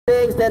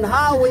things, then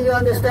how will you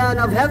understand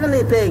of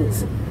heavenly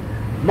things?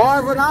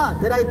 Marvel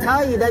not, did I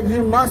tell you that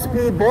you must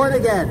be born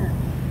again?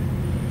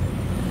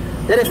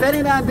 That if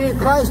any man be in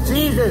Christ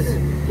Jesus,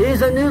 he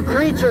is a new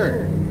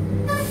creature.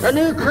 A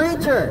new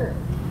creature.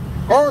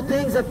 Old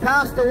things have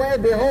passed away.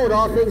 Behold,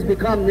 all things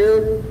become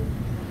new.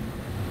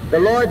 The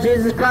Lord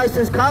Jesus Christ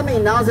is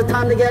coming. Now's the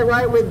time to get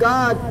right with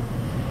God.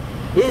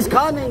 He's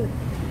coming.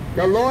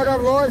 The Lord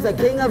of Lords, the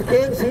King of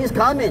Kings, He's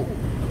coming.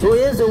 Who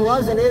is, who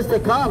was, and is to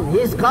come.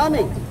 He's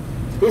coming.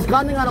 He's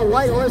coming on a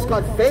white horse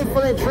called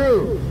faithful and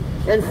true,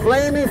 in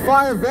flaming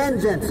fire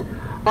vengeance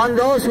on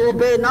those who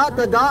obey not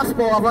the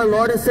gospel of our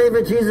Lord and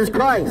Savior Jesus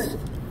Christ.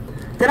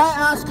 Can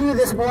I ask you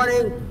this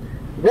morning,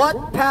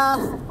 what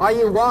path are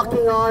you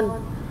walking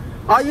on?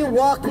 Are you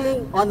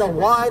walking on the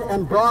wide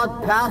and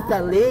broad path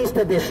that leads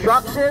to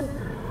destruction?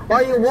 Or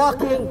are you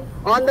walking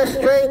on the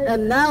straight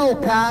and narrow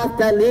path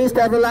that leads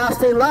to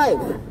everlasting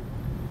life?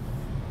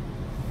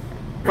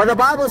 For the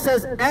Bible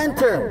says,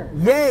 enter,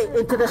 yea,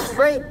 into the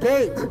straight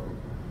gate.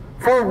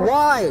 For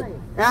wide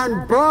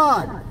and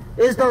broad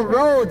is the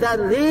road that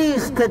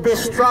leads to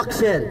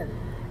destruction,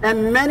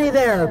 and many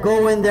there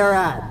go in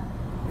thereat.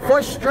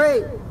 For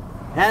straight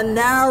and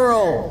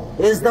narrow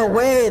is the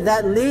way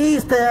that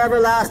leads to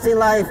everlasting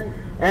life,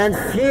 and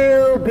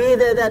few be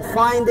there that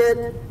find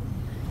it.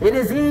 It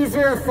is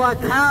easier for a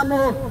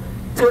camel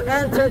to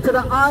enter to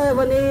the eye of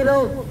a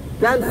needle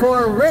than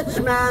for a rich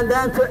man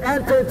than to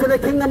enter into the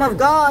kingdom of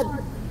God.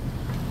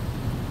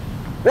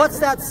 What's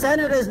that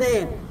senator's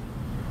name?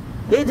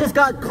 He just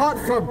got caught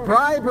for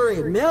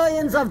bribery,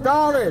 millions of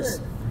dollars.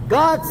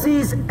 God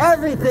sees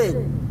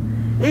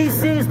everything. He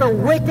sees the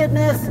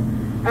wickedness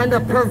and the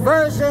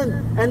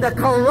perversion and the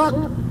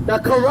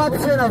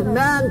corruption of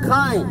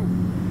mankind.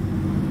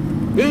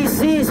 He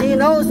sees, He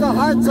knows the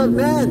hearts of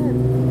men.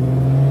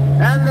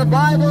 And the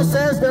Bible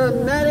says there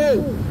are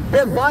many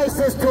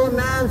devices to a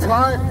man's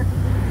heart,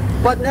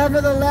 but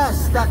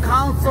nevertheless the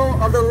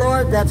counsel of the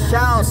Lord that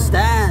shall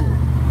stand.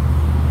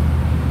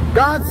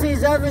 God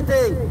sees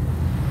everything.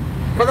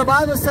 For the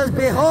Bible says,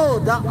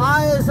 behold, the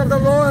eyes of the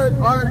Lord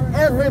are in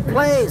every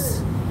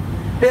place,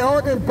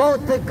 beholding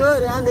both the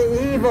good and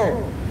the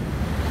evil.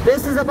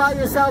 This is about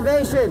your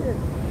salvation.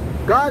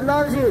 God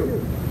loves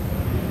you.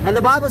 And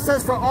the Bible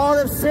says, for all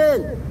have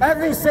sinned.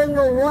 Every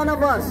single one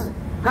of us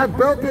have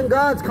broken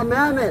God's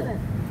commandment.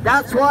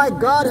 That's why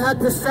God had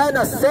to send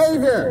a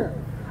Savior.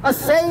 A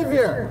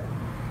Savior.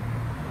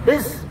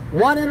 His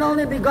one and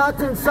only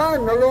begotten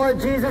Son, the Lord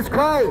Jesus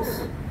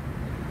Christ.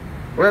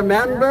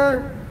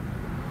 Remember,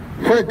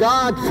 for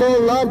God so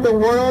loved the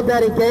world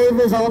that He gave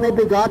His only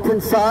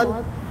begotten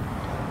Son,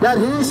 that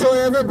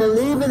whosoever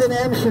believeth in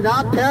Him should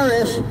not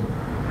perish,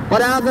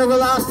 but have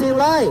everlasting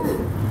life.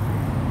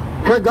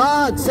 For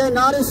God sent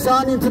not His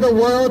Son into the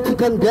world to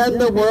condemn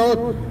the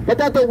world, but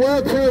that the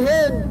world through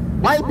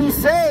Him might be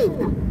saved.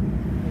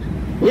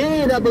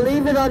 He that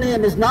believeth on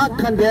Him is not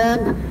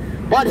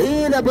condemned, but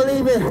he that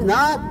believeth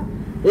not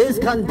is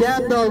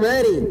condemned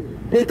already,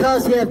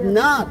 because he hath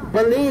not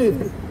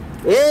believed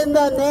in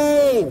the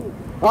name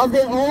of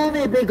the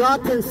only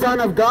begotten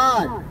Son of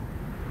God.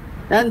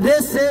 And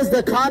this is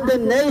the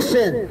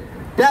condemnation,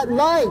 that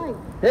light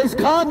is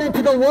come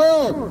into the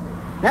world,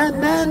 and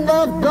men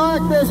love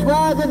darkness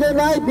rather than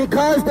light,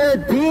 because their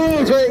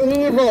deeds are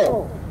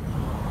evil.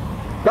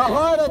 The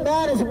heart of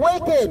man is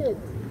wicked.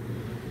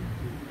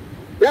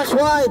 That's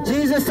why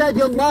Jesus said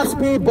you must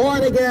be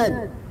born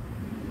again.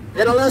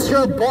 And unless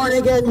you're born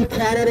again, you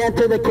cannot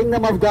enter the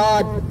kingdom of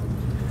God.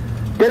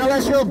 And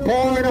unless you're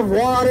born of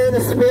water and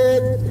the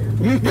Spirit,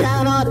 you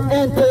cannot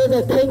enter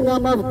the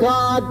kingdom of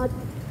God.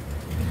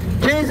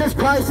 Jesus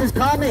Christ is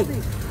coming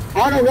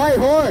on a white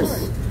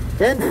horse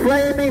in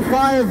flaming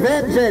fire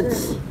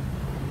vengeance.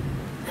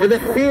 For the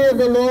fear of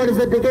the Lord is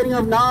the beginning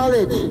of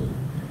knowledge,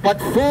 but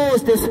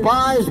fools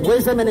despise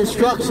wisdom and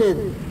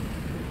instruction.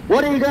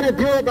 What are you going to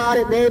do about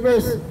it,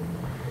 neighbors?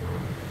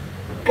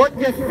 Put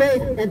your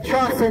faith and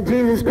trust in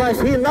Jesus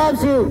Christ. He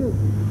loves you,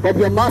 but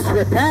you must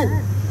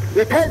repent.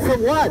 Repent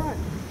from what?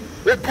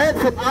 Repent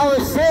from our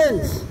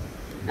sins.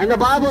 And the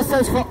Bible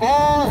says, for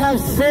all have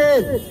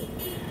sinned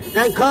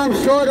and come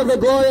short of the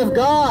glory of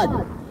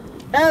God.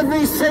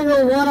 Every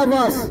single one of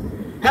us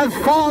have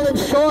fallen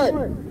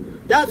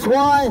short. That's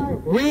why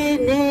we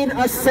need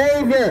a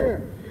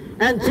Savior.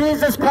 And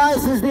Jesus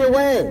Christ is the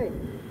way.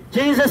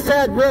 Jesus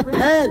said,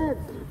 repent,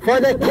 for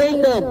the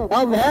kingdom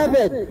of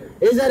heaven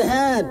is at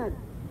hand.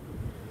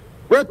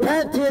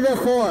 Repent ye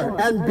therefore,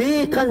 and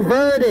be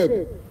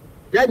converted,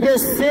 that your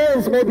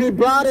sins may be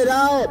blotted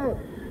out,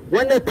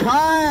 when the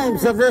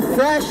times of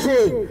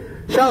refreshing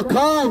shall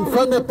come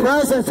from the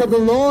presence of the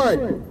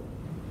Lord.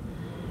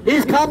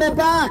 He's coming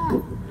back.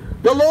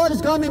 The Lord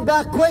is coming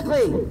back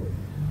quickly.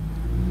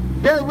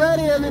 Get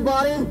ready,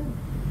 everybody.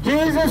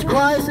 Jesus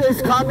Christ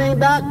is coming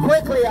back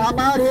quickly. I'm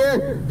out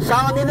here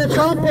sounding the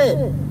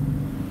trumpet.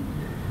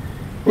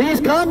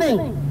 He's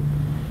coming.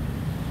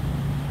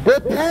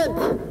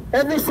 Repent,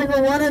 every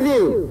single one of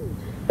you,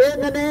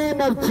 in the name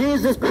of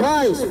Jesus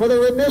Christ, for the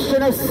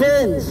remission of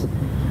sins,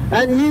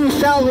 and you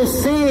shall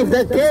receive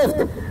the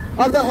gift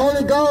of the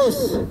Holy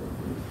Ghost.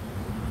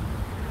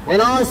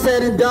 when all is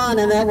said and done,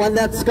 and that when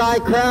that sky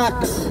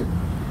cracks,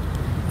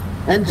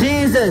 and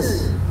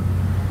Jesus,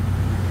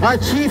 our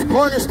chief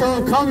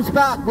cornerstone, comes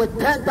back with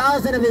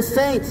 10,000 of his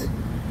saints.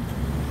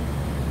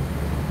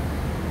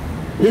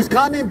 He's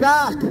coming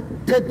back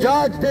to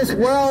judge this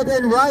world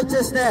in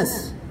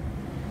righteousness.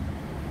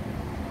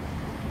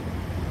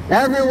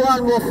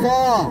 Everyone will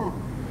fall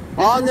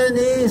on their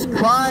knees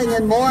crying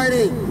and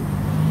mourning.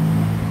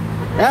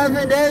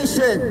 Every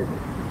nation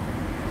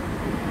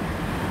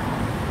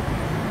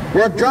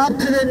will drop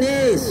to their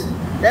knees.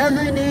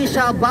 Every knee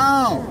shall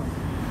bow.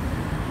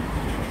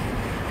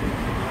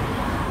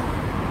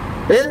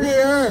 In the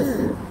earth,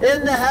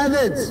 in the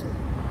heavens,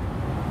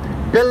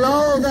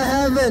 below the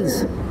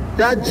heavens,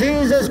 that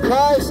Jesus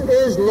Christ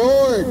is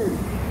Lord.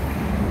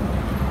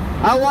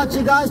 I want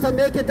you guys to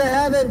make it to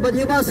heaven, but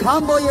you must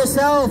humble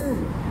yourself.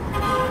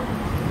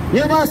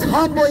 You must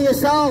humble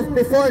yourself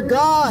before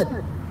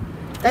God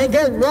and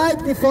get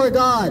right before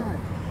God.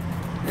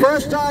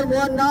 1 John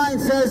 1:9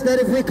 says that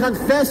if we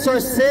confess our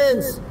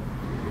sins,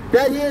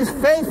 that he is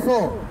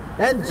faithful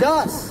and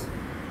just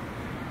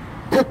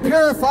to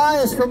purify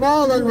us from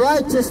all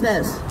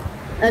unrighteousness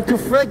and to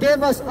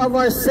forgive us of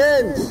our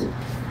sins.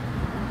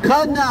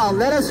 Come now,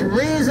 let us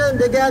reason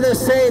together,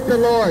 saith the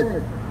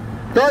Lord.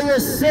 Though your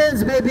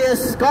sins may be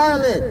as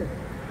scarlet,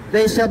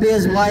 they shall be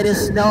as white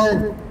as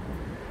snow.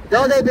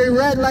 Though they be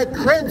red like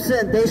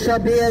crimson, they shall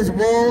be as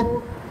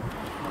wool.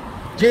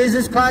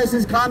 Jesus Christ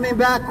is coming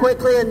back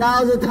quickly, and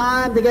now's the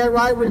time to get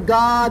right with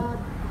God.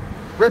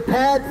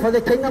 Repent, for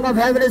the kingdom of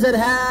heaven is at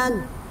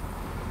hand.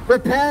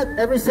 Repent,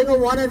 every single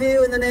one of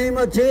you, in the name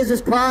of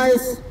Jesus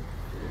Christ,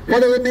 for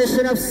the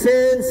remission of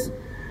sins,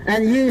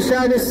 and you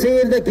shall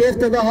receive the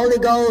gift of the Holy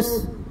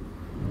Ghost.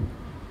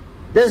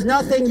 There's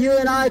nothing you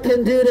and I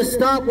can do to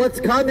stop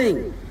what's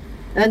coming.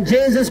 And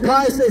Jesus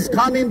Christ is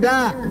coming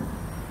back.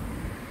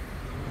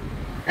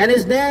 And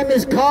his name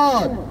is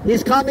called,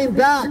 he's coming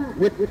back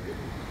with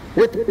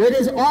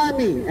his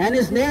army. And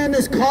his name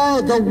is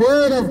called the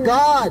Word of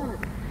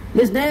God.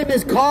 His name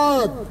is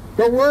called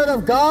the Word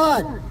of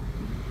God.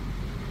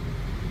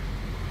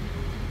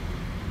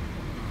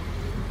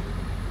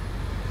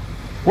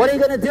 What are you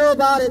going to do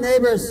about it,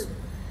 neighbors?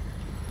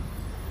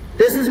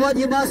 This is what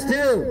you must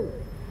do.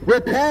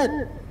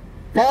 Repent.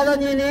 Fall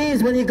on your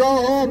knees when you go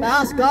home.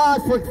 Ask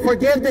God for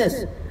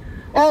forgiveness.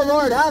 Oh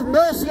Lord, have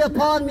mercy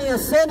upon me, a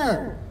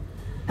sinner.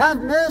 Have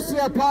mercy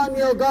upon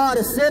me, O God,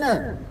 a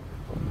sinner.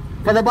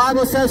 For the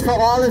Bible says, for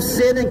all have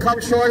sinned and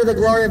come short of the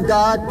glory of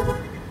God.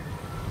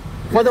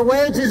 For the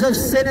wages of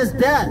sin is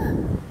death.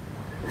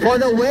 For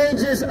the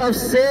wages of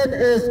sin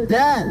is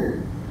death.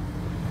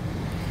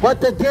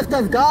 But the gift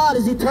of God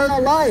is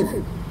eternal life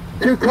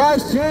through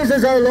Christ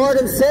Jesus our Lord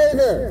and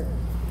Savior.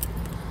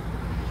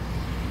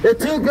 The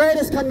two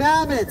greatest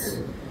commandments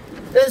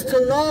is to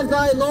love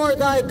thy Lord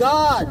thy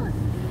God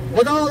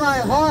with all thy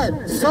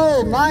heart,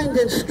 soul, mind,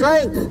 and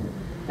strength,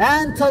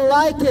 and to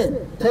like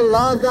it, to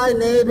love thy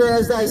neighbor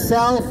as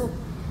thyself.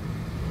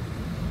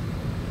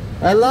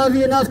 I love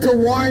you enough to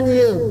warn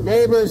you,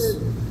 neighbors,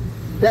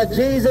 that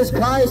Jesus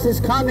Christ is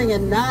coming,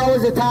 and now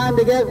is the time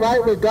to get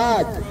right with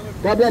God.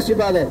 God bless you,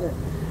 brother.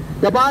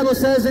 The Bible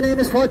says in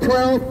Amos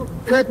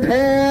 4:12,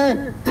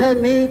 prepare to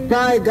meet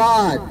thy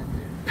God.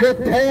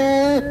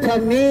 Prepare to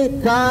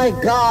meet thy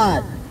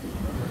God.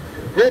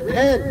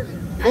 Repent,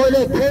 for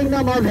the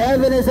kingdom of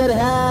heaven is at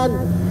hand.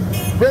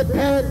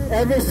 Repent,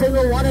 every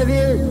single one of you,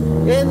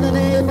 in the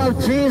name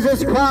of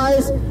Jesus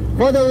Christ,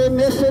 for the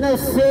remission of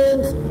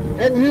sins,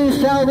 and you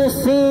shall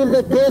receive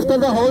the gift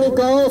of the Holy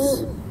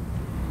Ghost.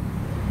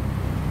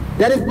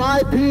 That if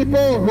my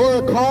people who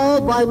are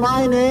called by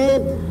my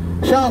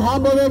name shall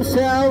humble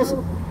themselves,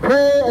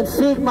 pray and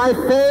seek my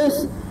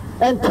face,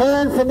 and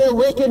turn from their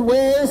wicked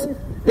ways,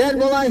 then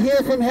will I hear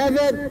from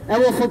heaven,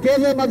 and will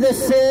forgive them of their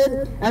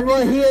sin, and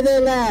will heal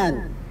their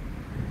land.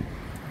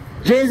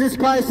 Jesus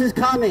Christ is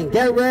coming.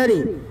 Get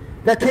ready.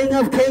 The King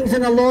of Kings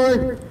and the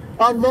Lord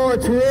of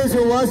Lords, who is,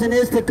 who was, and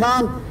is to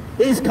come,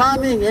 he's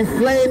coming in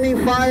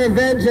flaming fire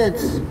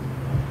vengeance.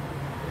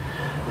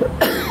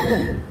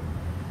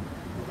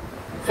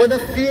 For the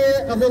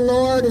fear of the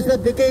Lord is the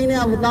beginning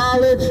of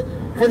knowledge.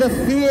 For the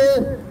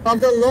fear of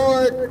the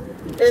Lord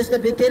is the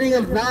beginning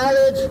of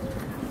knowledge,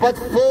 but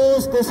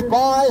fools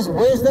despise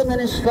wisdom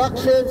and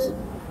instructions.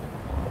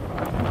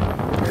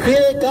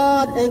 Fear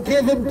God and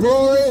give him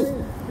glory,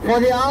 for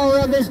the hour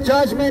of his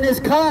judgment is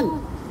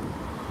come.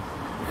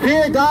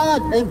 Fear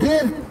God and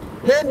give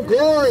him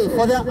glory,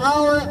 for the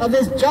hour of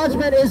his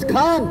judgment is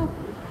come.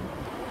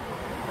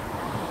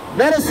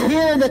 Let us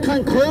hear the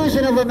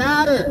conclusion of the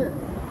matter.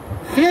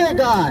 Fear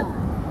God.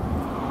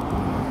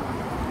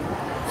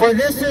 For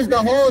this is the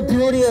whole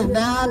duty of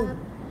man.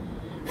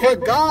 For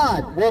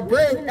God will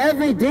bring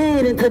every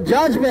deed into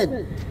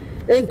judgment,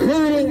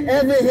 including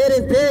every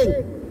hidden thing.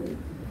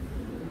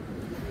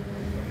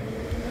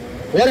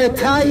 What I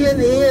tell you in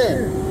the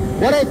ear,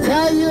 what I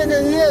tell you in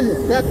the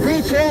ear, that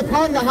preach here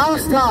upon the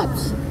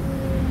housetops.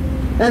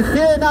 And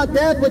fear not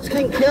that which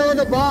can kill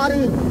the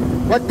body,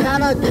 but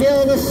cannot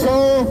kill the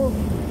soul.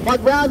 but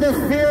rather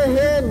fear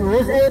him who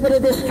is able to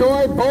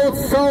destroy both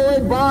soul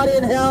and body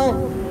in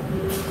hell.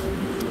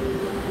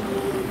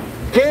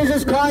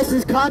 Jesus Christ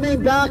is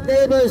coming back,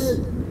 neighbors.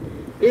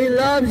 He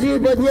loves you,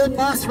 but you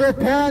must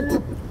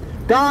repent.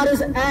 God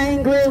is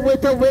angry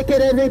with the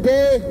wicked every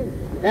day,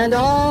 and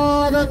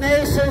all the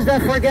nations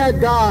that forget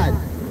God.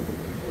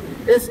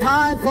 It's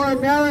time for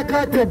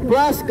America to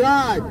bless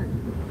God.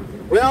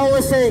 We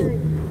always say,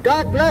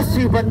 God bless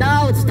you, but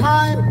now it's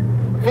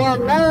time for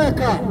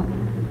America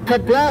to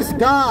bless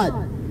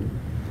God.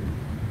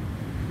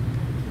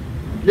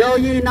 Know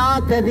ye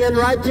not that the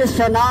unrighteous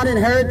shall not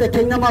inherit the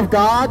kingdom of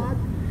God?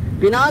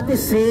 Be not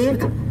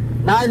deceived,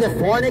 neither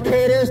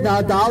fornicators, nor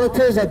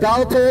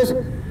adulterers,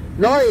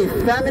 nor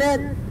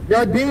effeminate,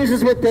 nor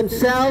abusers with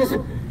themselves,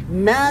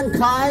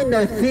 mankind,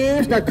 nor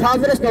thieves, nor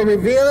covetous, nor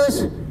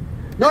revilers,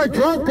 nor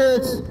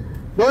drunkards,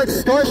 nor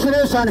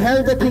extortioners shall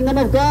inherit the kingdom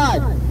of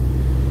God.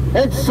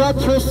 And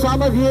such are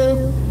some of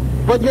you,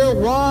 but you're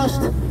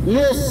washed,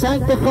 you're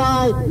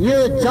sanctified,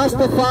 you're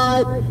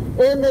justified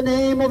in the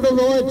name of the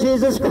Lord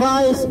Jesus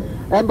Christ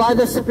and by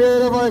the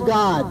Spirit of our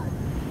God.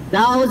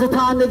 Now is the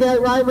time to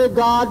get right with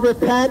God.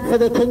 Repent, for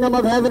the kingdom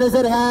of heaven is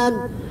at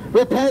hand.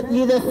 Repent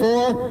ye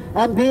therefore,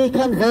 and be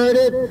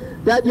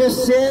converted, that your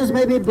sins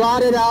may be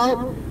blotted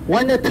out,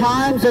 when the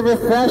times of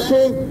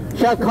refreshing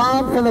shall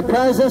come from the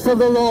presence of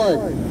the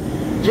Lord.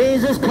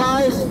 Jesus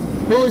Christ,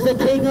 who is the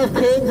King of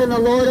kings and the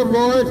Lord of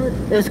lords,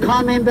 is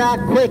coming back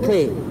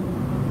quickly.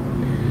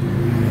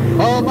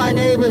 Oh, my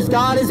neighbors,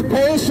 God is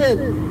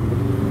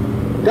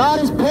patient. God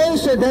is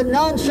patient that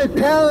none should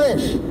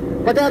perish,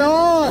 but that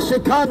all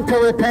should come to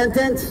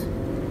repentance.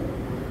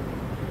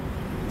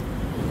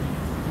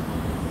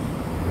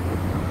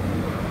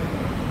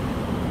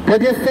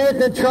 Put your faith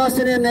and trust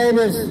in him,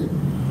 neighbors.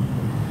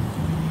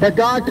 That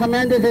God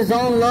commended his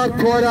own love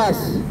toward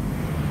us.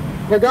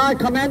 For God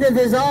commended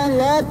his own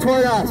love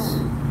toward us.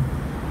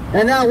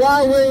 And that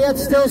while we're yet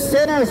still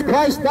sinners,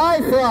 Christ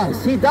died for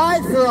us. He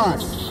died for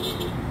us.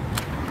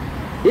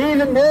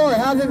 Even more,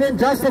 having been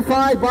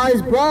justified by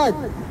his blood,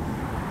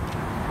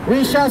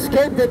 we shall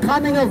escape the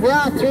coming of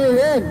wrath through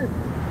him.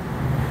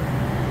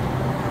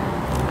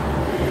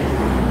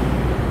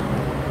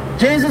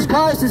 Jesus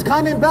Christ is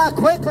coming back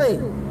quickly.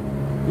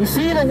 You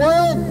see the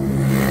world?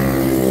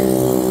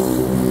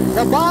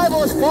 The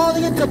Bible is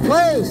falling into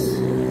place.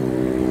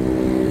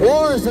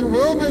 Wars and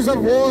rumors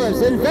of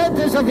wars,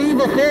 inventors of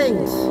evil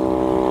things.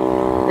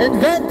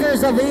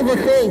 Inventors of evil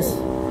things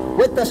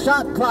with the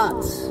shot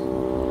clocks.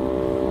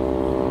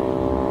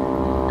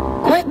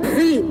 Quick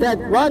feet that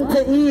run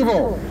to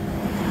evil.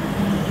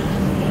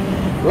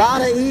 A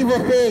lot of evil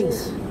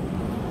things.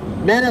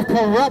 Men of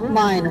corrupt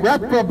mind,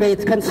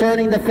 reprobates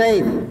concerning the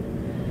faith.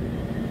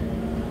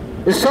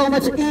 There's so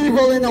much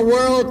evil in the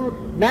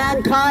world.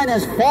 Mankind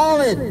has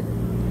fallen.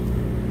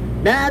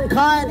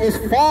 Mankind is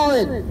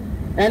fallen.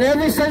 And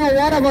every single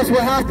one of us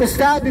will have to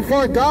stand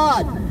before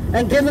God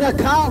and give an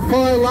account for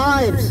our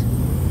lives.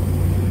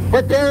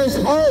 But there is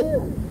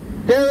hope.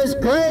 There is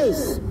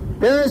grace.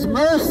 There is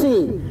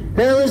mercy.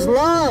 There is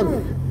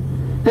love.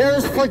 There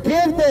is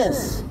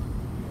forgiveness.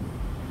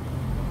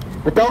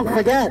 But don't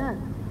forget,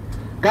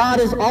 God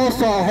is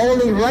also a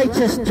holy,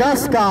 righteous,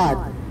 just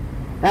God.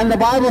 And the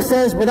Bible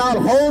says, without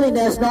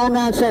holiness, no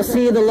man shall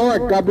see the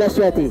Lord. God bless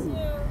you, Eti.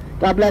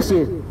 God bless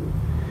you.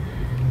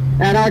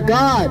 And our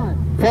God,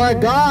 for our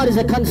God is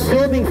a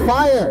consuming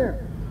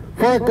fire.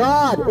 For our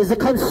God is a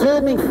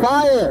consuming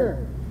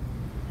fire.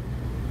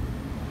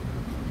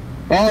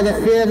 Oh, the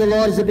fear of the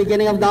Lord is the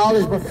beginning of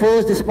knowledge, but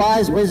fools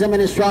despise wisdom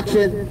and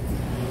instruction.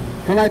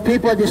 For my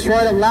people are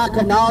destroyed of lack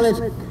of knowledge.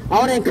 I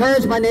want to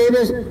encourage my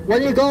neighbors,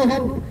 when you go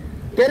home,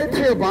 get into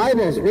your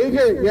Bibles. Read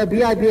your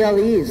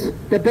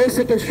BIBLEs, the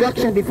basic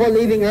instruction before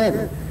leaving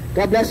earth.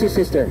 God bless you,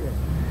 sister.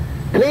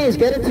 Please,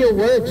 get into your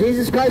word.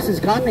 Jesus Christ is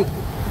coming.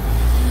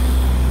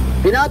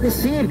 Be not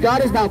deceived.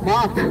 God is not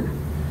mocked.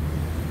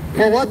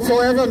 For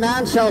whatsoever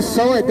man shall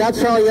sow it, that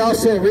shall he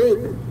also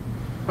reap.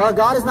 Oh,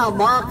 God is not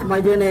mocked,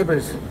 my dear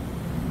neighbors.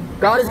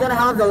 God is going to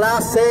have the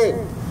last say.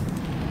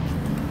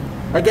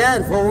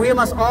 Again, for we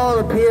must all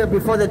appear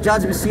before the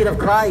judgment seat of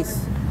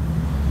Christ.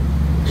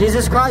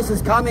 Jesus Christ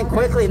is coming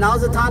quickly.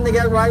 Now's the time to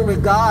get right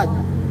with God.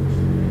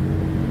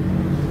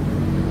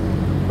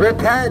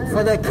 Repent,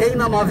 for the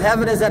kingdom of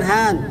heaven is at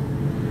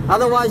hand.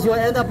 Otherwise you'll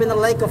end up in the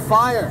lake of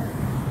fire.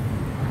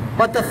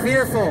 But the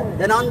fearful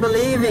and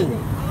unbelieving,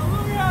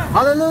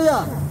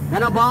 hallelujah,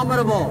 and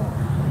abominable,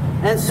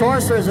 and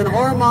sorcerers and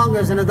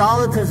whoremongers and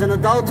idolaters and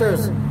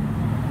adulterers,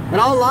 and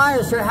all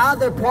liars shall have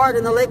their part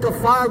in the lake of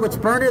fire, which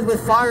burneth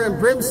with fire and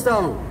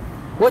brimstone,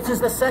 which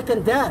is the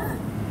second death.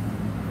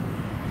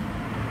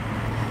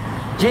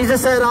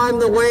 Jesus said, I am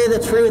the way, the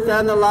truth,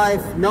 and the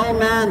life. No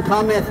man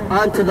cometh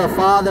unto the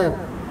Father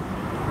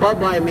but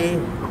by me.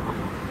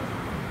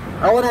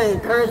 I want to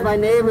encourage my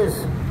neighbors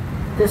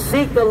to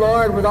seek the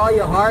Lord with all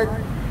your heart.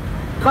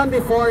 Come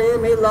before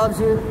him. He loves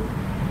you.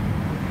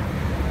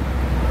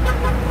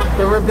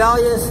 The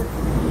rebellious,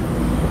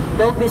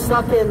 don't be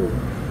stuck in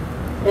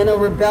a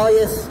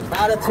rebellious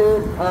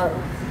attitude.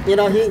 You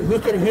know, he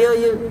can heal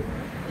you.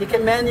 He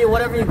can mend you,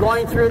 whatever you're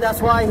going through. That's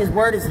why His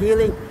Word is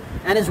healing.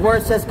 And His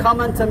Word says, come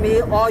unto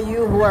me, all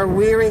you who are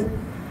weary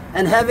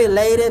and heavy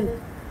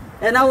laden,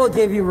 and I will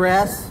give you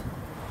rest.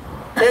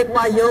 Take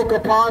my yoke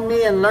upon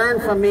me and learn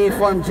from me,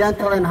 for I'm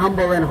gentle and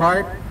humble in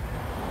heart.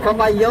 For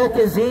my yoke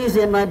is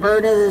easy and my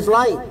burden is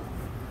light.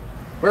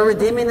 We're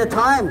redeeming the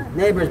time,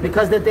 neighbors,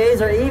 because the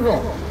days are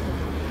evil.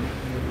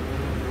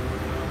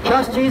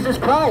 Trust Jesus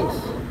Christ.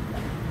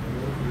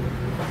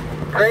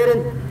 Great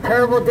and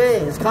terrible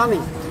day is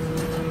coming.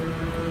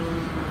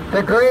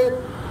 The great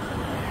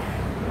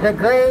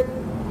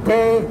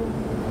day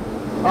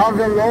of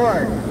the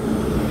Lord.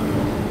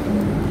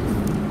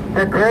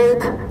 The great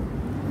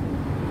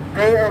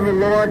day of the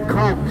Lord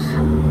comes.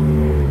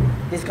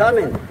 He's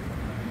coming.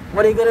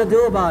 What are you going to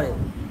do about it?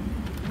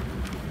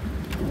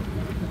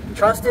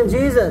 Trust in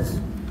Jesus.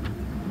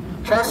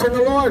 Trust in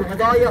the Lord with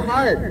all your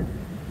heart.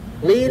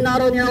 Lean not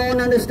on your own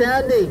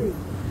understanding.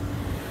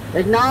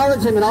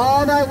 Acknowledge Him in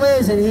all thy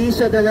ways, and He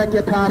shall direct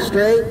your path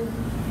straight.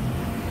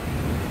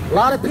 A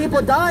lot of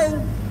people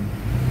dying.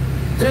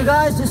 2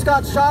 guys just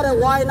got shot at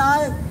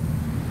Waipahu.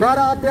 Brought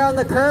out there on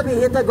the curb. He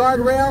hit the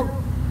guardrail.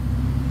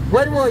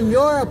 When will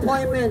your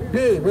appointment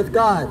be with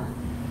God?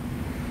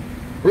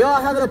 We all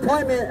have an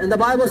appointment, and the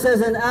Bible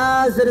says, and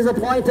as it is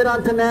appointed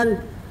unto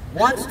men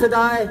once to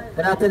die,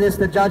 but after this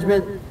the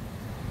judgment.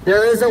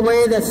 There is a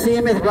way that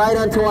seemeth right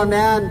unto a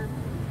man,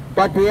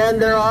 but the end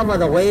thereof are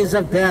the ways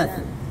of death.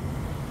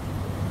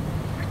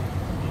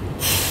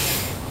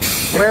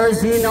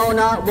 Whereas ye know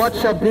not what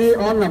shall be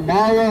on the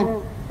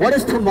morrow. What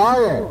is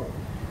tomorrow?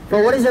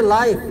 For what is your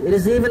life? It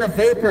is even a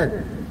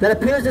vapor that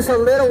appears just a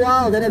little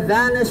while, then it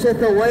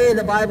vanisheth away,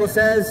 the Bible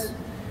says.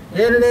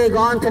 Here today,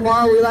 gone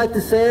tomorrow, we like to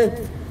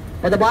say.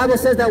 But the Bible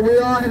says that we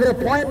all have an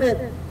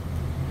appointment.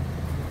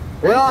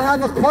 We all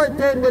have a court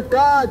date with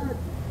God.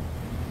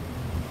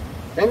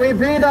 When we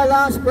breathe our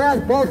last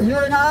breath, both you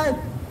and I,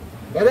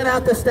 we're going to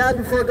have to stand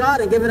before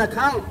God and give an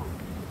account.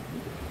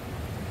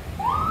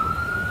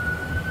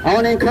 I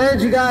want to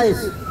encourage you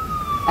guys,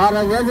 out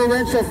of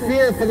reverential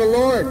fear for the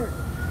Lord,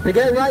 to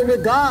get right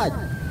with God.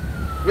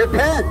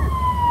 Repent,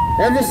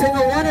 every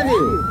single one of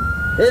you,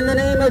 in the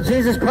name of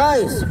Jesus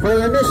Christ, for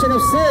the remission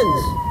of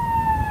sins.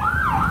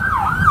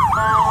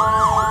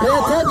 Pay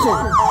attention.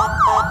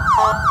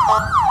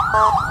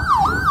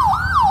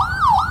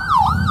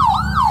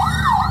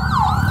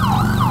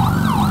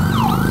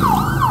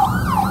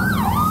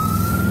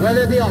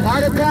 Whether it be a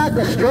heart attack,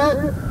 a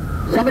stroke,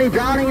 somebody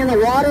drowning in the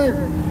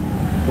water,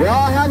 we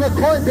all have a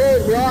court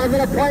date. We all have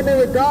an appointment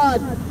with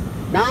God.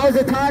 Now is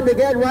the time to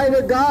get right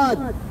with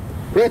God.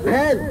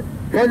 Repent,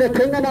 for the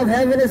kingdom of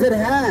heaven is at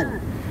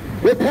hand.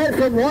 Repent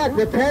from what?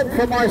 Repent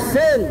from our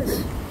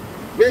sins.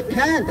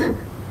 Repent,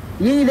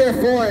 ye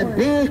therefore, and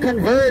be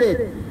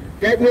converted,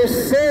 that your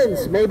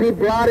sins may be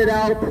blotted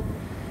out,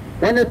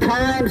 when the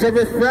times of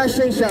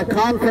refreshing shall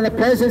come from the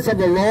presence of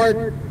the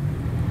Lord.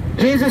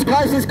 Jesus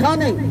Christ is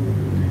coming.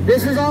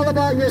 This is all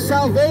about your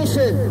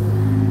salvation.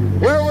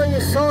 Where will your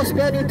soul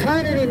spend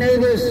eternity,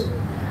 neighbors?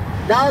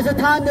 Now is the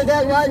time to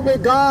get right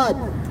with God.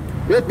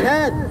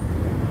 Repent,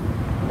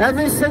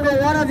 every single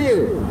one of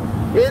you,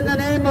 in the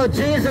name of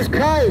Jesus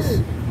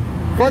Christ,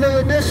 for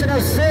the remission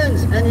of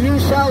sins, and you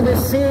shall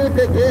receive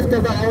the gift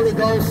of the Holy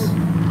Ghost.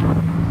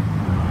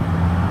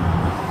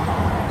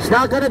 It's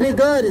not going to be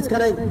good. It's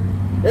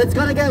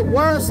going to get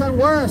worse and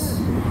worse.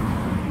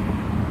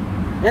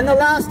 In the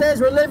last days,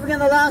 we're living in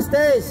the last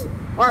days.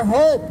 Our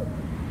hope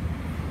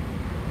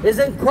is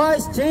in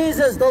Christ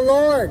Jesus the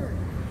Lord.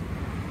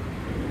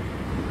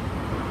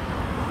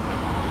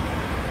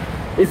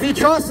 If you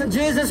trust in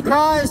Jesus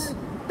Christ,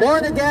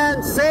 born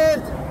again,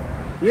 saved,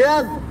 you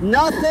have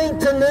nothing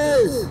to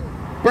lose,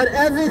 but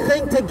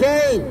everything to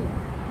gain.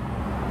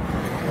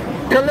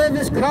 To live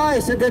is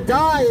Christ, and to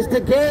die is to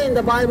gain,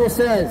 the Bible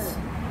says.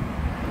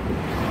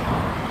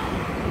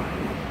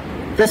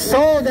 The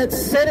soul that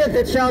sinneth,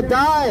 it shall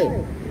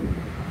die.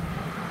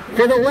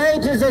 For the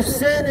wages of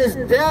sin is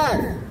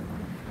death.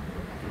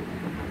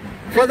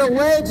 For the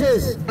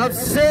wages of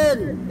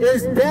sin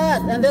is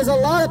death. And there's a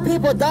lot of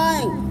people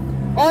dying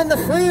on the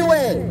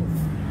freeway.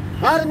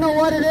 I don't know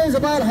what it is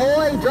about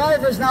Hawaii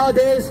drivers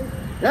nowadays.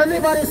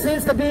 Everybody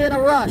seems to be in a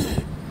rush.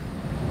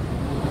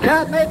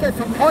 Can't make it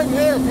from point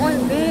A to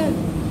point B.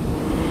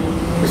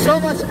 There's so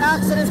much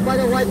accidents by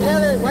the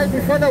Waikele, right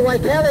before the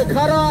Waikele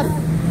cutoff.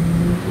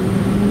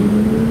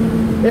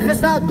 If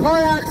it's not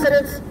car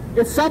accidents,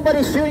 it's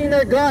somebody shooting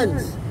their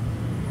guns.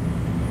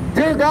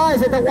 2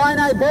 guys at the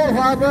Waipahu Boat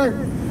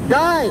Harbor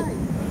died.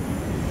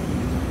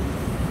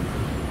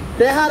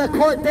 They had a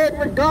court date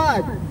with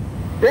God.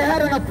 They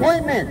had an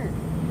appointment.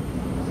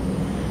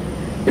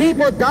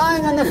 People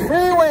dying on the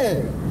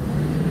freeway.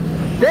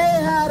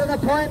 They had an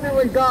appointment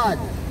with God.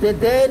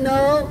 Did they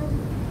know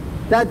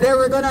that they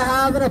were going to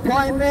have an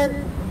appointment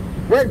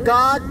with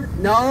God?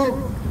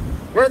 No.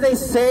 Were they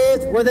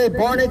saved? Were they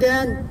born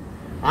again?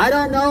 I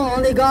don't know.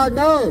 Only God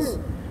knows.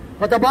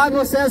 But the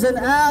Bible says, and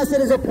as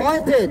it is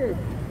appointed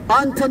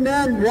unto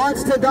men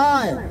once to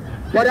die,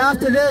 but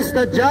after this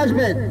the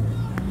judgment.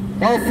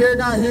 Oh, fear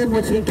not him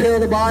which can kill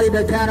the body,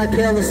 but cannot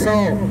kill the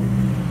soul.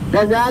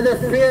 but rather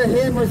fear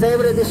him who is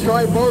able to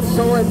destroy both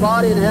soul and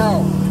body in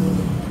hell.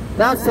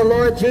 That's the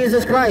Lord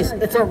Jesus Christ.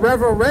 It's a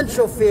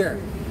reverential fear.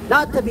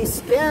 Not to be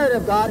scared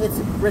of God, it's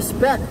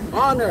respect,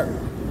 honor.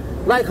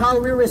 Like how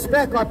we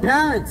respect our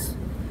parents.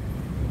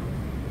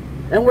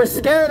 And we're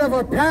scared of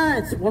our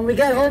parents when we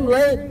get home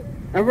late,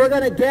 and we're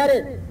going to get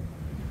it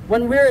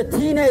when we're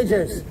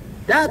teenagers.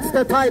 That's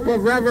the type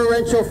of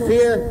reverential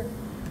fear.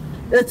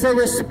 It's a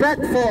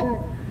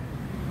respectful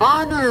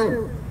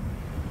honor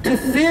to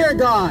fear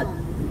God.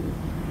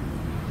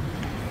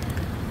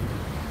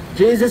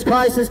 Jesus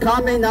Christ is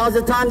coming. Now's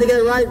the time to get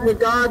right with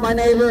God, my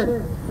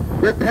neighbor.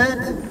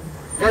 Repent,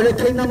 for the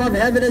kingdom of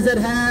heaven is at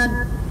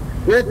hand.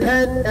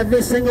 Repent,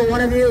 every single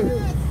one of you.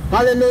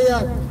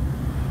 Hallelujah.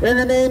 In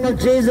the name of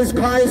Jesus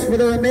Christ, for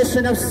the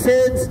remission of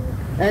sins,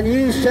 and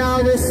you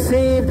shall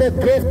receive the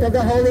gift of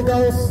the Holy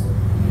Ghost.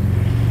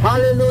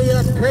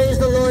 Hallelujah. Praise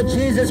the Lord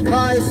Jesus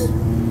Christ,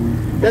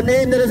 the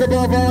name that is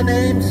above all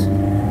names,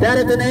 that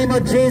at the name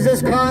of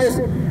Jesus Christ,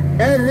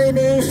 every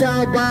knee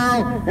shall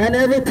bow, and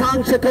every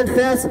tongue shall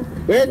confess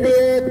in the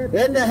earth,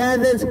 in the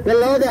heavens,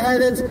 below the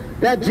heavens,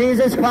 that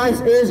Jesus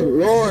Christ is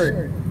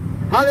Lord.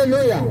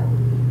 Hallelujah.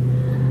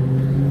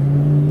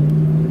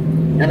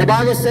 And the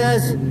Bible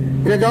says,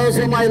 to those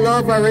whom I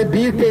love I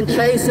rebuke and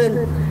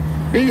chasten.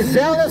 Be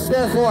zealous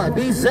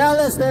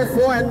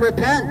therefore, and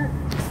repent.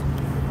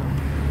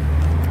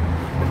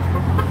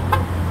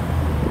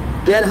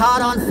 Get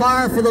hot on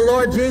fire for the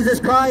Lord Jesus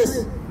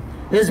Christ.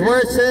 His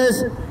word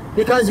says,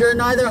 because you're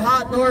neither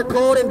hot nor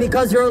cold, and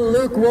because you're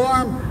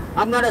lukewarm,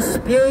 I'm going to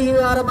spew you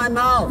out of my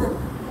mouth.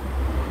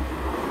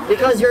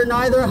 Because you're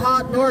neither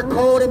hot nor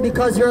cold, and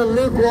because you're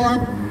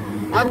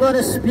lukewarm, I'm going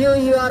to spew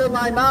you out of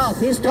my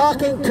mouth. He's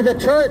talking to the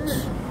church.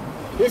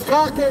 He's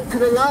talking to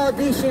the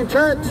Laodicean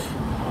church.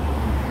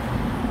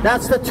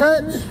 That's the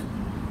church.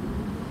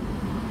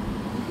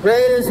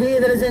 Greater is he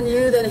that is in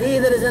you than he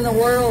that is in the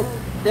world.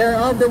 They're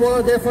of the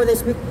world, therefore they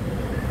speak.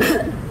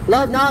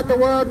 Love not the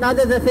world,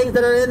 neither the things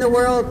that are in the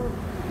world.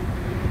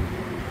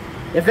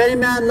 If any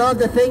man love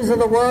the things of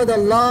the world, the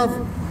love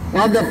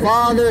of the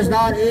Father is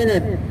not in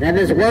him, and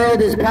his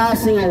world is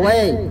passing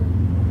away.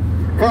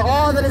 For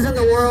all that is in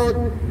the world,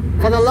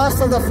 for the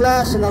lust of the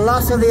flesh and the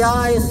lust of the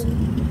eyes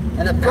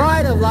and the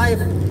pride of life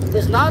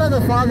is not of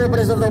the Father, but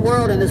is of the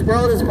world, and this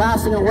world is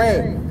passing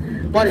away.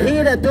 But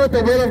he that doeth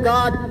the will of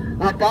God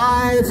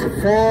abides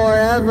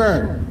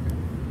forever.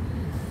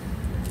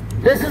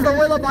 This is the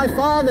will of my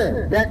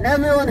Father, that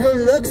everyone who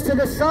looks to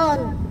the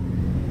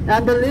Son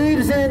and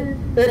believes in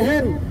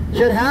him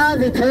should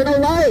have eternal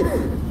life,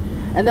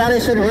 and that I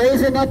should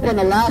raise him up on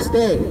the last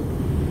day.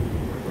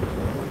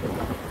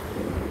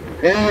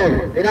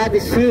 Oh, be not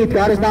deceived,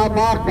 God is not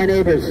mocked, my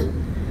neighbors.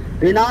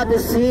 Be not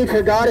deceived,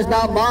 for God is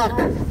not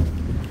mocked.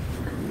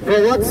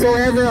 For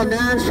whatsoever a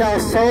man shall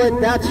sow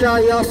it, that shall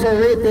he also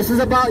reap. This is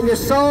about your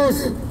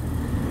souls.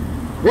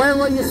 Where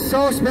will you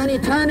sow spend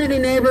eternity,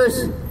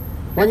 neighbors?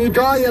 When you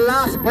draw your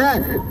last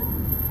breath.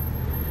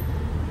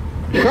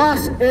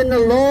 Trust in the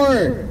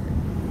Lord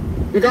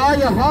with all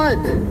your heart.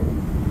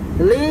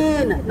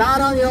 Lean not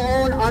on your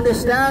own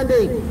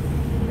understanding.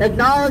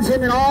 Acknowledge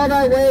him in all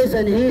thy ways,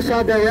 and he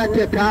shall direct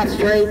your path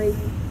straight.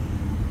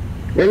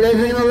 We're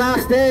living in the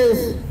last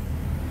days.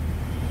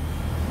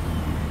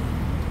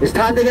 It's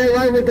time to get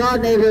right with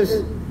God,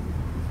 neighbors.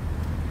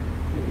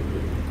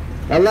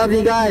 I love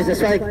you guys.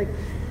 That's right.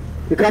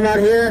 We come out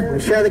here, we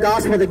share the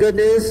gospel, the good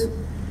news.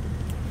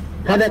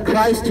 How that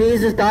Christ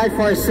Jesus died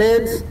for our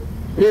sins.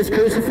 He was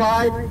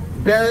crucified,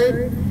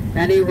 buried,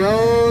 and he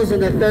rose on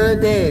the third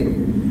day.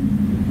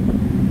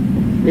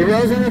 He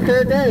rose on the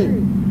third day.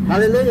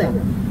 Hallelujah.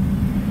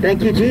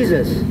 Thank you,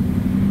 Jesus.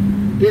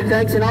 Give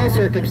thanks in all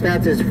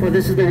circumstances, for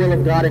this is the will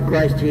of God in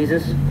Christ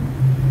Jesus.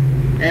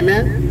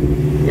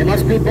 Amen. You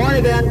must be born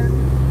again.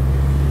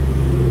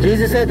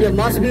 Jesus said you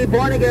must be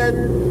born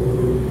again.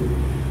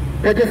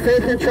 Put your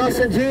faith and trust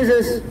in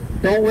Jesus.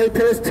 Don't wait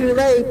till it's too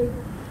late.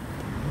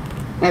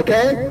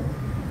 Okay?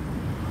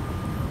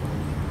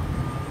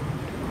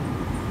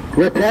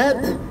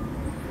 Repent,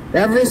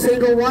 every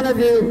single one of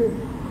you,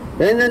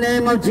 in the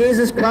name of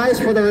Jesus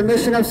Christ, for the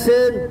remission of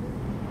sin,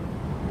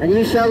 and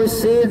you shall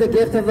receive the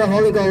gift of the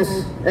Holy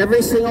Ghost.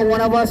 Every single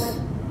one of us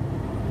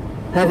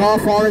have all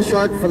fallen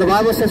short. For the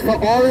Bible says, for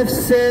all have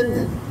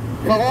sinned,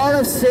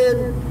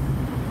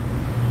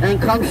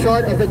 and come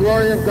short of the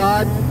glory of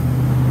God.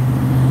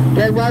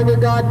 Get right with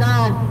God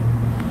now,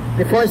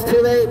 before it's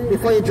too late,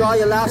 before you draw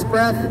your last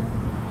breath.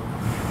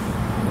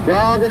 We're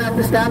all going to have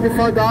to stand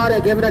before God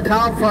and give an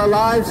account for our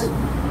lives.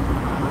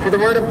 For the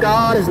Word of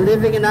God is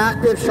living and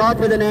active,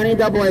 sharper than any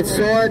double-edged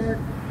sword.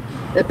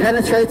 It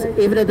penetrates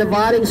even a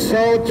dividing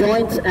soul,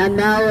 joints, and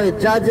marrow. It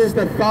judges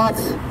the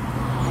thoughts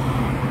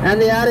and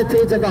the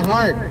attitudes of the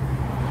heart.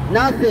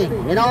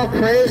 Nothing in all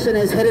creation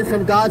is hidden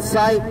from God's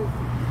sight.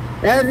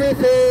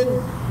 Everything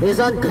is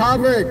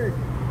uncovered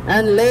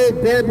and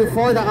laid bare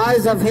before the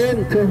eyes of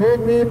Him to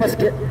whom we must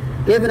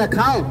give an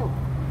account.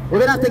 We're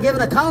going to have to give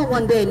an account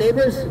one day,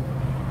 neighbors.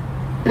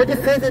 Put your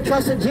faith and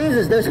trust in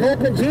Jesus. There's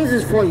hope in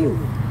Jesus for you.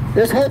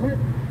 There's hope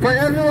For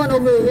everyone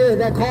over here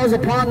that calls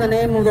upon the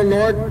name of the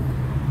Lord,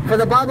 for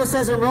the Bible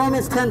says in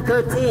Romans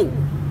 10:13,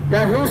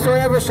 that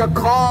whosoever shall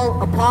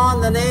call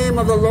upon the name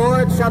of the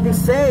Lord shall be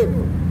saved.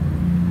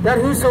 That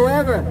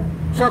whosoever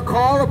shall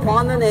call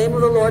upon the name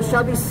of the Lord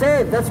shall be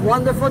saved. That's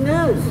wonderful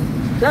news.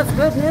 That's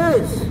good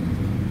news.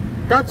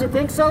 Don't you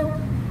think so?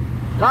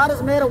 God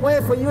has made a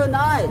way for you and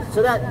I,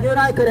 so that you and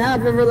I could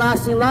have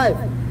everlasting life.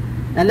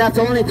 And that's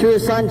only through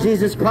His Son,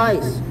 Jesus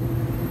Christ.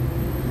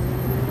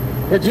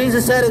 But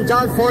Jesus said in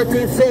John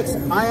 14:6,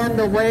 I am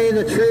the way,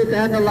 the truth,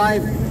 and the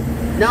life.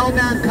 No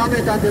man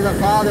cometh unto the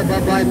Father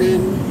but by me.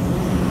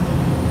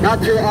 Not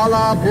through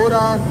Allah,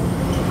 Buddha,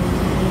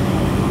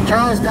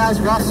 Charles Taze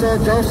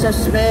Russell, Joseph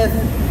Smith.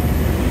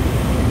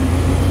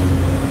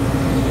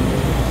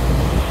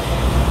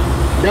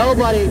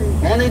 Nobody,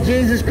 only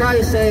Jesus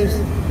Christ saves.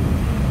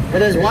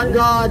 There is one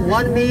God,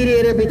 one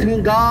mediator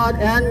between God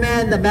and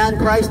man, the man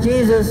Christ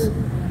Jesus.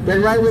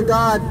 Get right with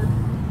God.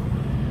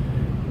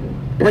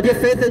 Put your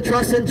faith and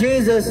trust in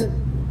Jesus.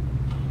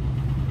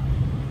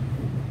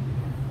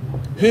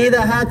 He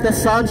that hath the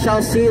Son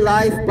shall see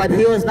life, but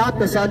he who is not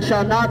the Son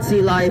shall not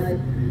see life,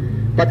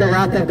 but the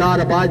wrath of God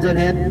abides on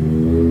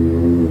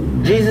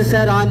him. Jesus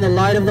said, I am the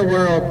light of the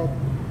world.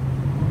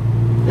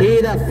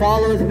 He that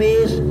followeth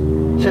me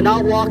shall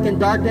not walk in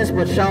darkness,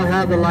 but shall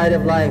have the light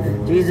of life.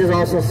 Jesus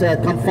also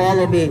said, come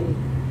follow me,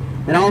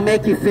 and I will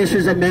make you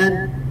fishers of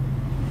men.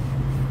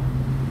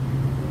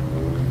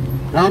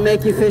 I'll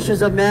make you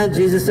fishers of men.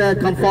 Jesus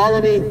said, come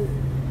follow me,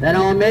 and I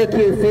will make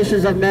you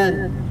fishers of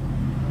men.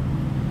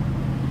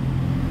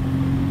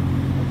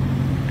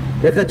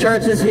 If the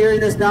church is hearing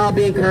this now,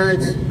 be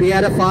encouraged, be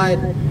edified.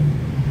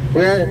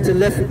 We're to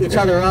lift each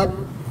other up.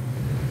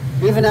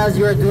 Even as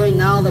you are doing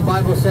now, the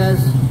Bible says,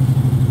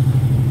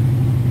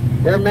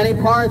 there are many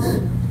parts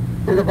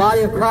to the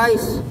body of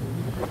Christ,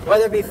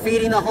 whether it be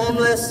feeding the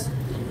homeless,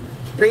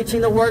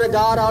 preaching the Word of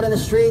God out in the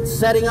streets,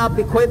 setting up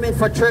equipment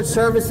for church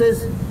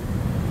services.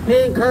 Be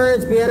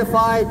encouraged, be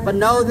edified, but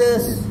know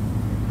this,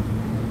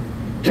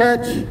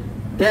 church,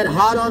 get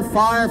hot on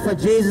fire for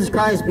Jesus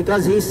Christ,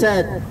 because He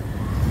said,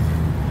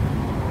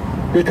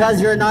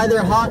 because you're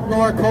neither hot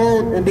nor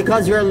cold, and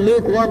because you're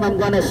lukewarm, I'm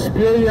going to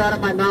spew you out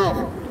of my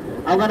mouth.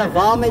 I'm going to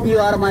vomit you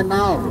out of my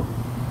mouth.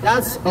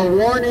 That's a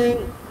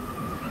warning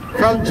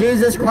from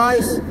Jesus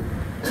Christ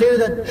to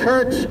the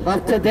church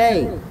of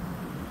today.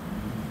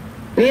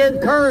 Be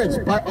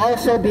encouraged, but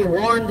also be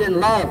warned in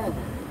love.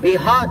 Be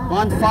hot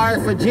on fire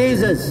for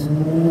Jesus.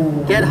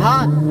 Get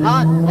hot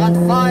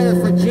on fire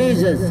for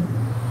Jesus.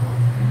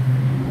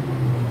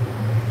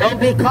 Don't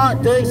be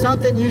caught doing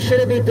something you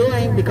shouldn't be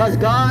doing, because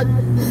God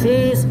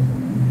sees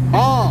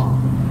all.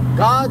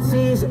 God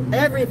sees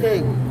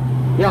everything.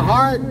 Your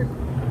heart,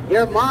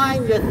 your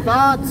mind, your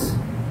thoughts.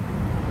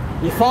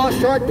 You fall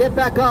short, get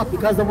back up,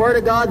 because the Word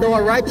of God, though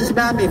a righteous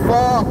man may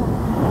fall,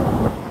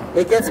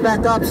 it gets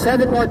back up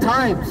 7 more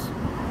times.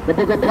 The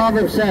book of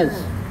Proverbs says.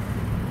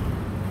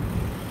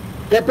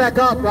 Get back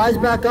up, rise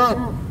back up,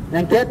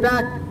 and get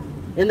back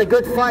in the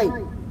good fight.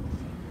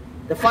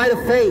 The fight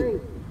of faith.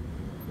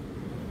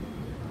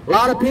 A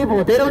lot of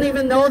people, they don't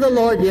even know the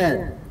Lord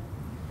yet.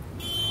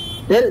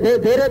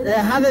 They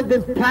haven't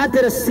been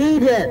planted a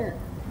seed yet.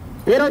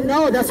 They don't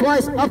know. That's why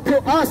it's up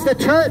to us, the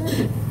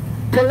church,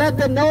 to let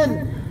them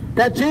know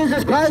that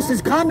Jesus Christ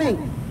is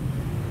coming.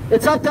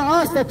 It's up to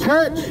us, the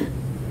church.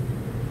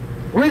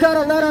 We got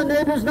to let our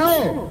neighbors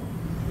know.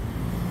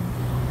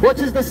 Which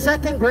is the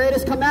second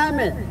greatest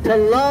commandment, to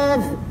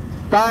love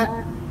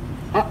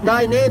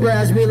thy neighbor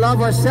as we love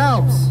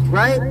ourselves,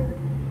 right?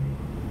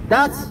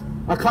 That's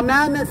a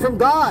commandment from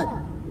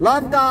God.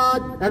 Love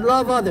God and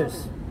love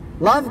others.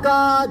 Love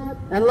God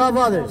and love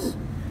others.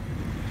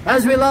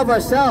 As we love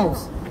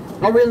ourselves.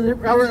 Are we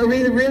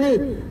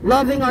really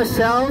loving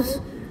ourselves?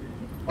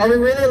 Are we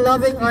really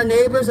loving our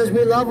neighbors as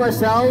we love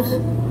ourselves?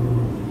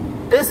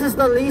 This is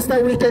the least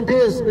that we can do,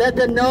 is let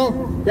them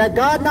know that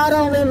God not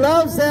only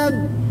loves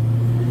them,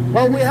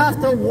 but we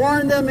have to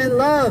warn them in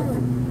love.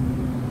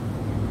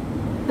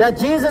 That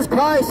Jesus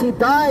Christ, He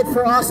died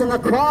for us on the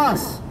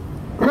cross.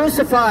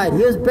 Crucified,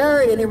 He was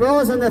buried, and He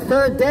rose on the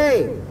 3rd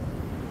day.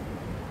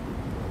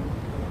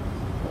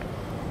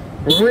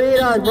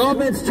 Read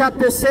Romans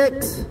chapter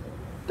 6.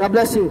 God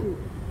bless you.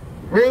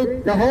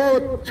 Read the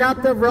whole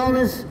chapter of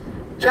Romans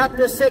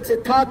chapter 6.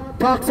 It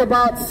talks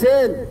about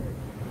sin.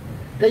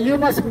 That you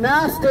must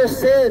master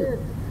sin.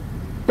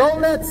 Don't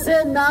let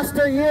sin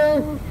master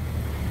you.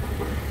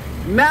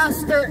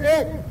 Master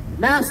it.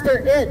 Master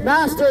it.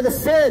 Master the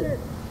sin.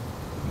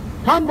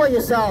 Humble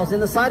yourselves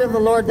in the sight of the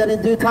Lord, that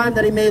in due time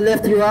that He may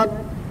lift you up.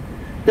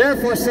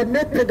 Therefore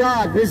submit to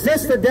God.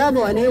 Resist the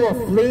devil, and he will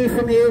flee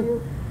from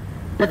you.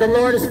 But the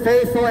Lord is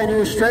faithful, and He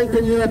will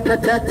strengthen you and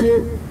protect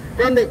you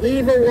from the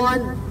evil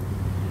one.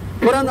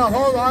 Put on the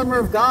whole armor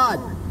of God,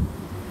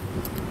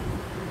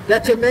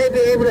 that you may be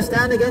able to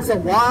stand against the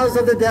wiles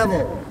of the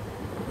devil.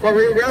 For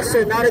we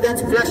wrestle not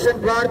against flesh and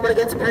blood, but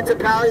against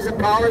principalities and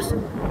powers.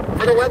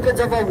 For the weapons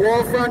of our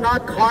warfare are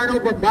not carnal,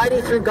 but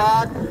mighty through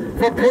God,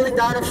 for pulling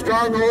down of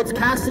strongholds,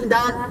 casting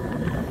down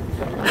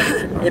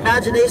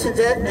imaginations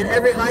and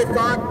every high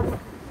thought,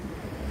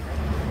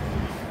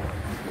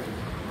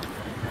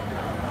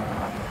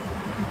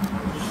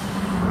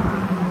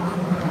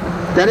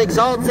 that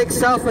exalts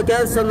itself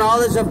against the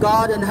knowledge of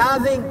God, and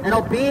having an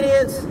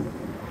obedience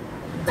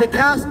to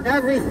cast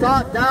every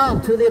thought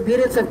down to the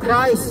obedience of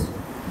Christ.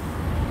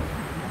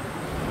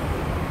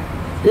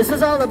 This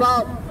is all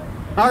about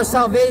our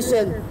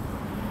salvation.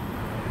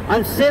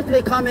 I'm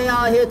simply coming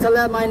out here to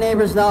let my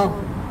neighbors know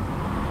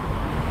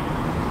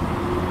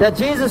that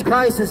Jesus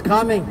Christ is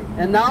coming,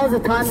 and now is the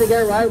time to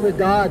get right with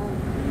God.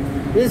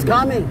 He's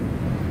coming.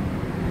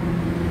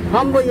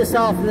 Humble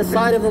yourself in the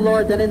sight of the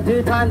Lord, that in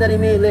due time that He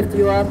may lift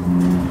you up.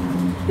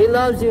 He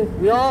loves you.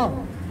 We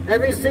all,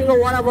 every single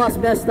one of us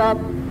messed up.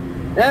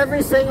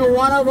 Every single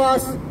one of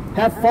us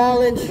have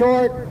fallen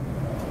short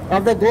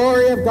of the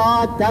glory of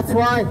God. That's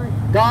why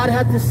God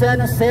had to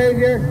send a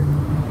Savior.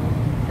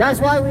 That's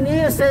why we need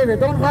a Savior.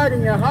 Don't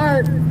harden your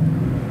heart.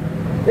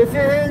 If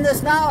you're hearing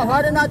this now,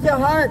 harden not your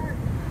heart,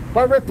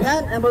 but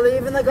repent and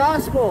believe in the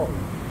gospel,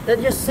 that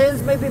your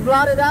sins may be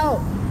blotted out.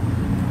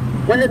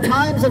 When the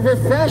times of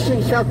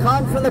refreshing shall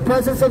come from the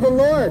presence of the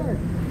Lord,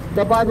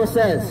 the Bible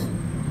says.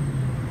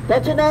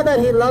 Don't you know that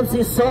He loves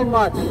you so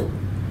much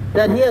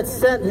that He had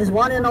sent His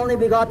one and only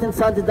begotten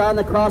Son to die on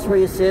the cross for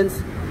your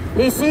sins?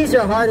 He sees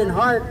your heart and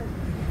heart.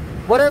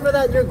 Whatever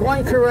that you're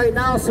going through right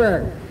now,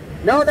 sir,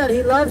 know that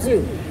He loves you,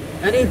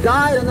 and He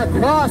died on the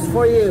cross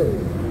for you.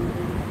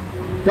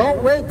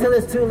 Don't wait till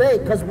it's too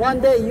late, because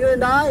one day you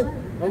and I,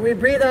 when we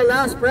breathe our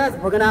last breath,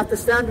 we're going to have to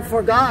stand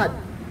before God.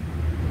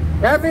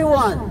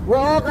 Everyone, we're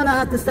all going to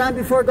have to stand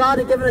before God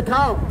and give an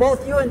account,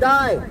 both you and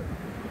I.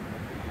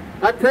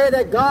 I pray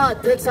that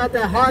God takes out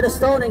that heart of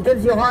stone and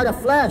gives you a heart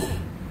of flesh.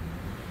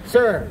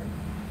 Sir,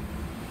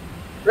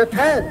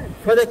 repent,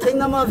 for the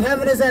kingdom of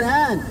heaven is at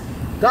hand.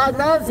 God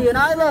loves you, and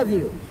I love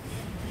you.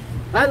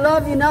 I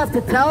love you enough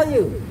to tell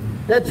you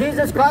that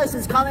Jesus Christ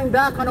is coming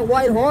back on a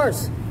white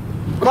horse,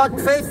 called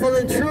faithful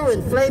and true,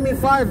 in flaming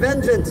fire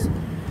vengeance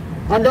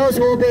on those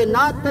who obey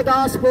not the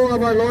gospel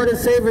of our Lord and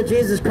Savior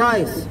Jesus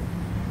Christ.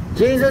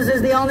 Jesus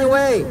is the only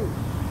way.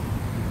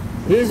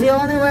 He's the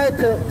only way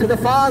to the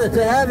Father,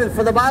 to heaven.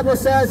 For the Bible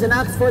says in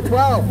Acts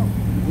 4:12,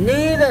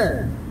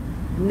 neither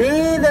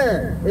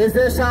is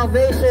there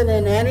salvation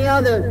in any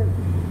other,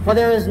 for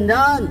there is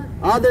none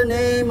other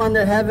name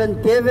under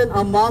heaven given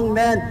among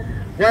men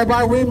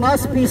whereby we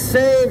must be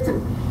saved.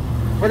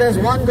 For there's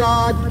one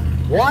God,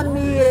 one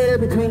mediator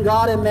between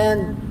God and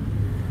men,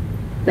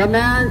 the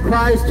man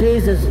Christ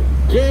Jesus.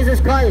 Jesus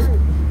Christ,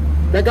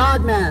 the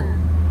God-man.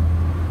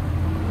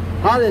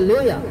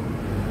 Hallelujah.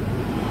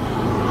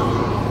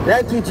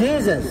 Thank you,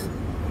 Jesus.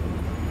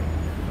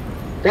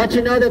 Don't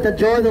you know that the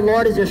joy of the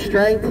Lord is your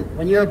strength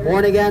when you're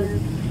born again?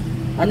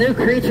 A new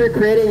creature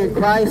created in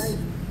Christ.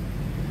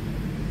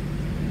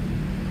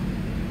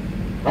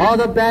 All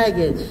the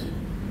baggage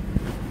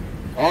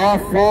all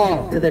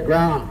fall to the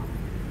ground.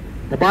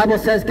 The Bible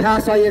says,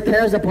 cast all your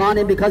cares upon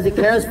Him because He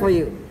cares for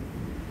you.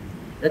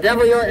 The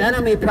devil, your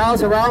enemy,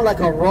 prowls around like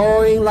a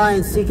roaring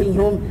lion seeking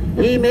whom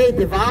he may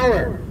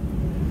devour.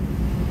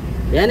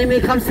 The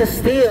enemy comes to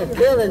steal,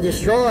 kill, and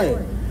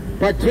destroy.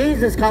 But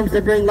Jesus comes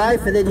to bring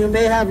life, and that you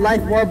may have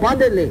life more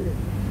abundantly.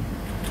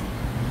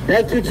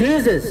 Thank you,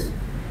 Jesus.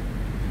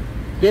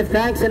 Give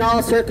thanks in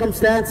all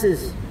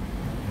circumstances.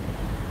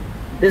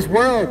 This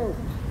world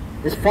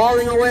is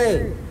falling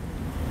away.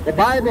 The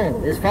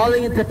Bible is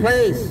falling into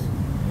place.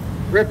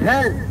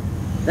 Repent,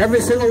 every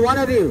single one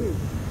of you,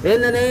 in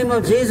the name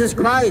of Jesus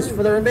Christ,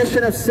 for the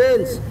remission of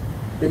sins,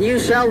 and you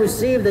shall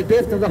receive the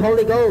gift of the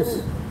Holy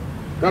Ghost.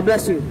 God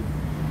bless you.